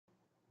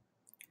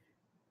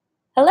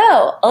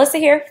Hello, Alyssa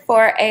here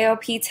for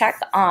AOP Tech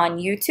on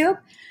YouTube.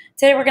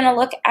 Today we're going to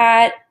look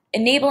at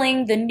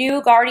enabling the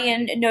new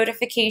Guardian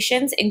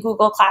notifications in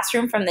Google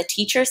Classroom from the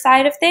teacher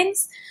side of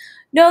things.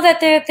 Know that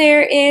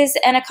there is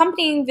an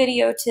accompanying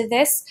video to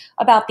this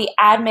about the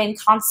admin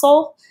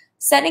console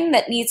setting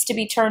that needs to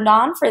be turned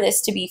on for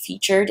this to be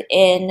featured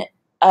in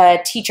a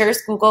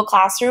teacher's Google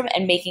Classroom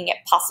and making it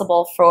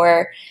possible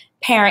for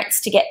parents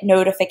to get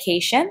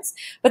notifications.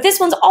 But this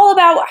one's all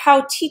about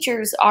how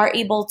teachers are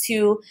able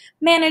to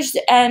manage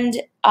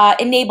and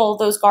enable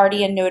those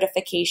Guardian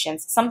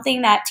notifications,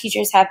 something that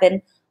teachers have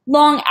been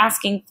long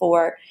asking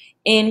for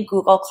in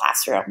Google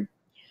Classroom.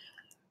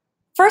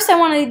 First, I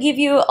want to give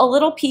you a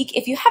little peek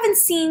if you haven't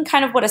seen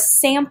kind of what a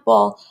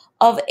sample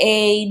of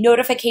a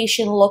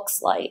notification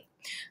looks like.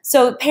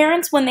 So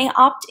parents, when they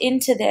opt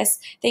into this,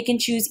 they can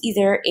choose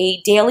either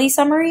a daily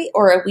summary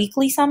or a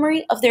weekly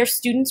summary of their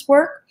students'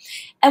 work.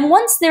 And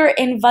once they're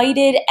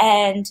invited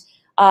and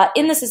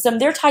in the system,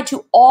 they're tied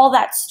to all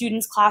that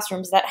students'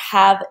 classrooms that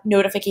have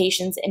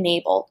notifications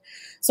enabled.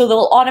 So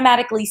they'll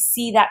automatically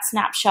see that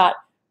snapshot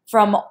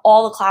from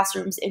all the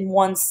classrooms in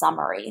one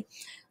summary.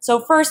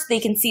 So first, they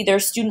can see their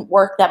student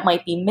work that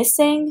might be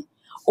missing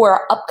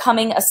or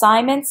upcoming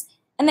assignments.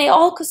 And they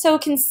also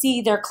can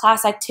see their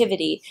class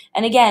activity.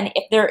 And again,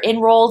 if they're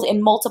enrolled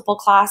in multiple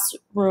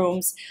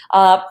classrooms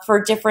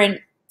for different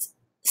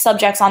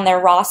subjects on their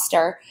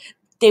roster,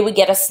 they would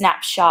get a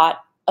snapshot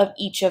of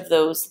each of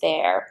those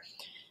there.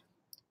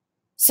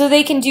 So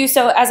they can do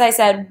so, as I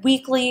said,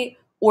 weekly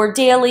or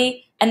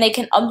daily, and they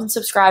can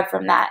unsubscribe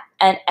from that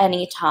at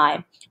any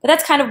time. But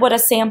that's kind of what a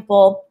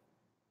sample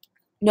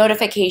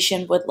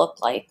notification would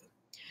look like.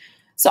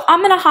 So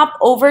I'm going to hop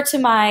over to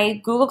my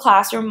Google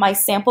Classroom, my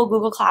sample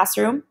Google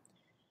Classroom,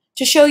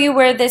 to show you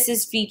where this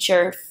is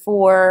featured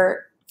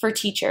for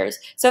teachers.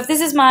 So if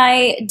this is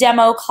my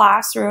demo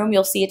classroom,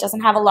 you'll see it doesn't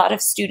have a lot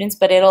of students,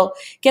 but it'll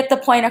get the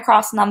point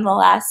across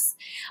nonetheless.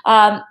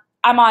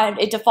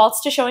 It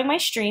defaults to showing my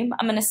stream.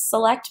 I'm going to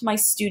select my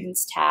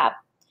Students tab.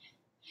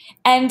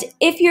 And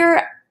if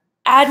your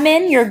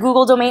admin, your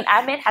Google domain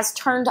admin, has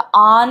turned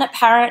on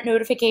parent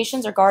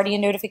notifications or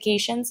Guardian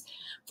notifications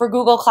for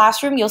Google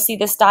Classroom, you'll see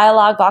this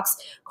dialog box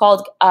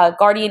called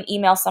Guardian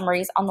Email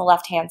Summaries on the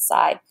left-hand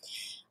side.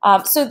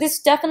 So this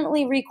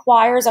definitely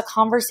requires a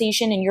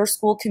conversation in your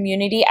school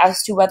community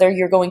as to whether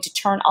you're going to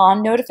turn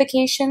on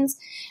notifications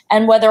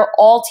and whether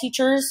all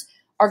teachers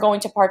are going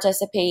to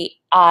participate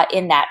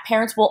in that.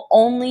 Parents will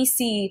only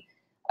see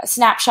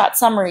snapshot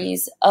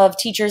summaries of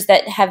teachers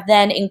that have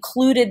then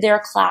included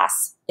their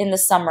class in the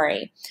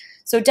summary.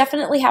 So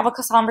definitely have a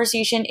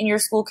conversation in your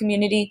school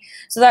community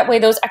so that way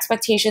those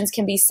expectations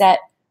can be set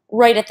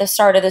right at the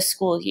start of the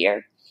school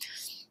year.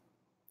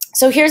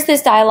 So here's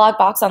this dialog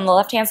box on the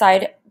left-hand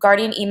side,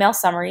 Guardian Email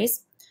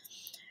Summaries.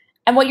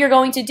 And what you're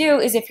going to do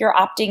is if you're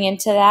opting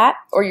into that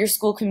or your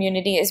school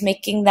community is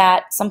making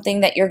that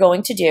something that you're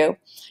going to do,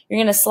 you're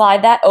going to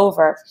slide that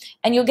over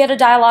and you'll get a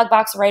dialog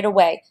box right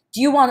away.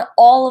 Do you want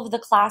all of the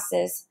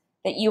classes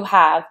that you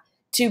have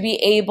to be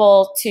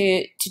able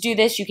to do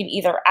this? You can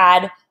either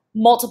add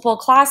multiple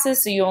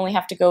classes so you only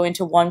have to go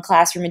into one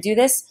classroom and do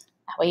this.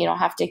 That way you don't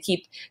have to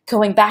keep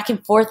going back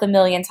and forth a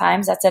million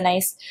times. That's a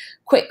nice,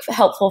 quick,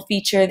 helpful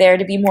feature there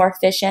to be more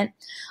efficient.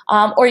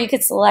 Or you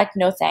could select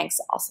no thanks.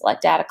 I'll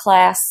select add a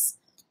class.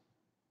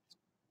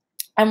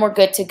 And we're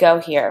good to go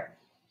here.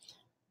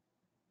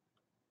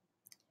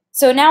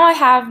 So now I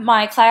have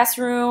my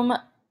classroom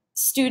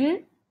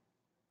student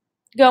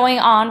going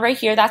on right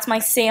here. That's my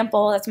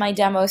sample. That's my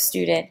demo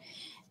student.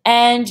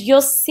 And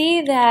you'll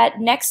see that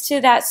next to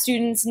that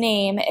student's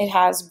name, it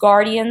has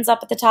Guardians up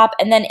at the top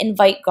and then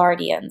Invite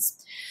Guardians.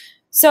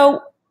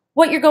 So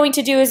what you're going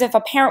to do is if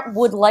a parent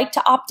would like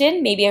to opt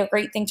in, maybe a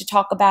great thing to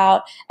talk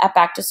about at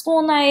back to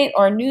school night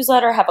or a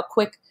newsletter, have a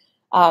quick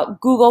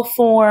Google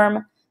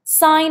form,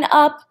 sign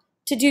up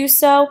to do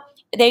so.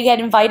 They get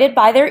invited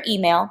by their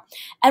email.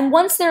 And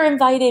once they're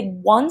invited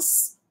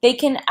once, they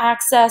can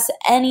access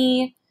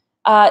any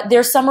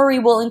their summary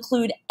will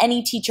include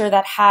any teacher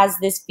that has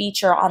this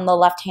feature on the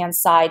left-hand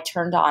side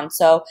turned on.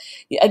 So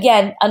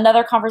again,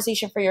 another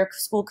conversation for your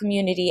school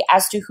community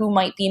as to who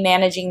might be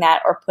managing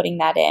that or putting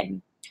that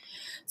in.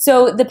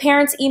 So the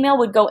parent's email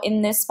would go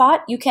in this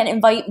spot. You can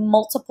invite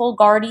multiple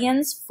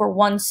guardians for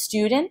one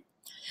student,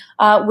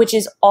 which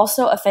is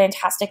also a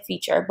fantastic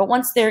feature. But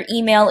once their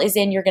email is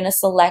in, you're going to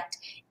select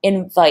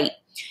Invite.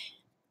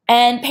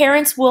 And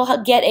parents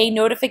will get a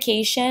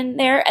notification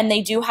there, and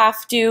they do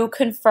have to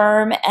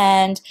confirm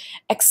and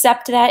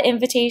accept that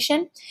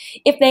invitation.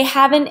 If they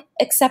haven't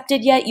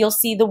accepted yet, you'll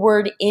see the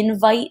word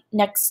invite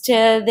next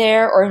to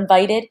their, or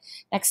invited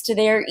next to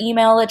their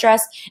email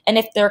address. And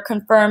if they're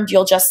confirmed,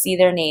 you'll just see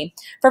their name.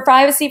 For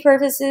privacy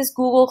purposes,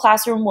 Google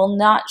Classroom will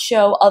not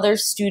show other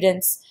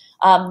students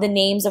the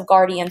names of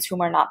guardians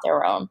whom are not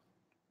their own,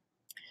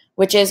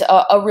 which is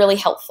a really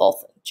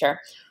helpful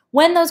feature.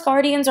 When those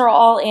guardians are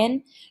all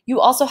in, you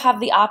also have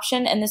the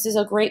option, and this is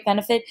a great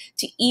benefit,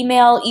 to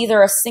email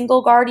either a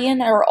single guardian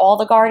or all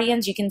the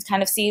guardians. You can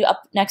kind of see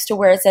up next to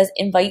where it says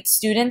invite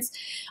students.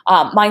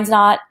 Mine's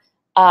not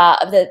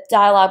the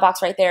dialog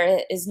box right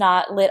there is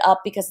not lit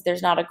up because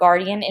there's not a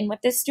guardian in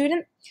with this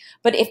student.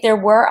 But if there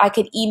were, I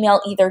could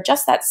email either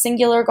just that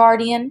singular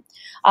guardian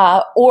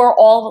or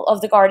all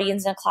of the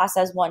guardians in a class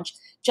as one,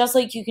 just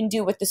like you can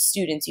do with the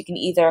students. You can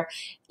either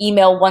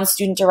email one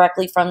student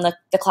directly from the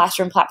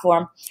classroom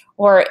platform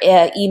or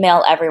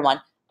email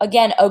everyone.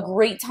 Again, a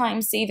great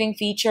time-saving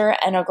feature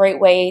and a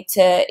great way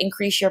to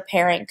increase your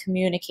parent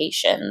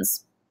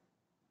communications.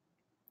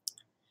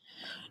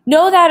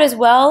 Know that as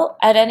well,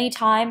 at any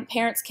time,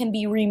 parents can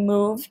be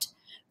removed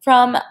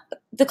from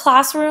the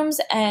classrooms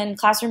and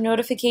classroom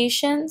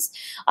notifications.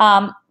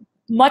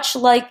 Much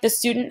like the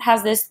student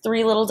has this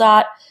 3 little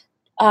dot,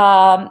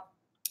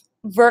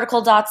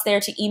 vertical dots there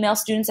to email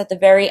students at the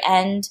very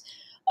end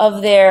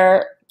of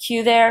their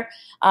queue there,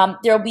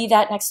 there'll be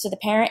that next to the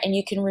parent, and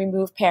you can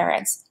remove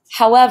parents.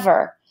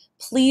 However,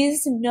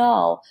 please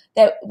know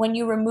that when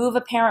you remove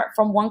a parent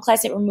from one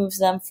class, it removes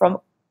them from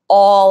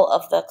all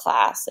of the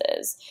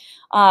classes.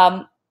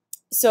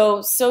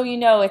 So you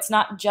know, it's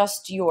not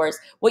just yours.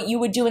 What you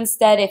would do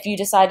instead if you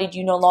decided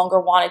you no longer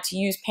wanted to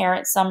use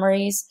parent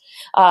summaries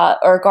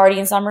or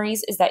guardian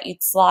summaries is that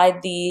you'd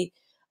slide the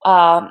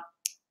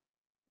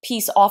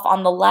piece off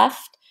on the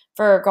left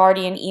for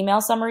guardian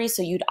email summary,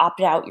 so you'd opt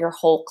out your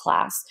whole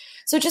class.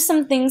 So just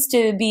some things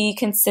to be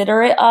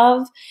considerate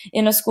of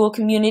in a school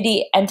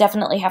community and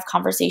definitely have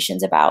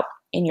conversations about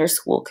in your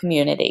school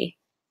community.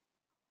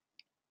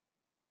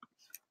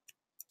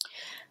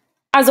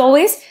 As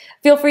always,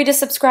 feel free to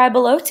subscribe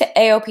below to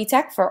AOP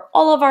Tech for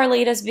all of our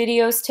latest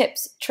videos,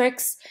 tips,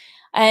 tricks,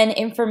 and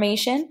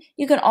information.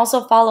 You can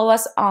also follow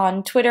us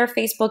on Twitter,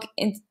 Facebook,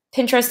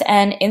 Pinterest,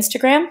 and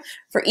Instagram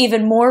for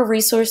even more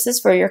resources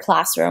for your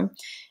classroom.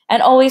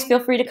 And always feel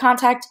free to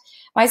contact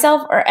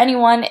myself or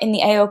anyone in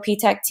the AOP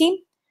Tech team.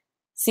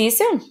 See you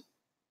soon.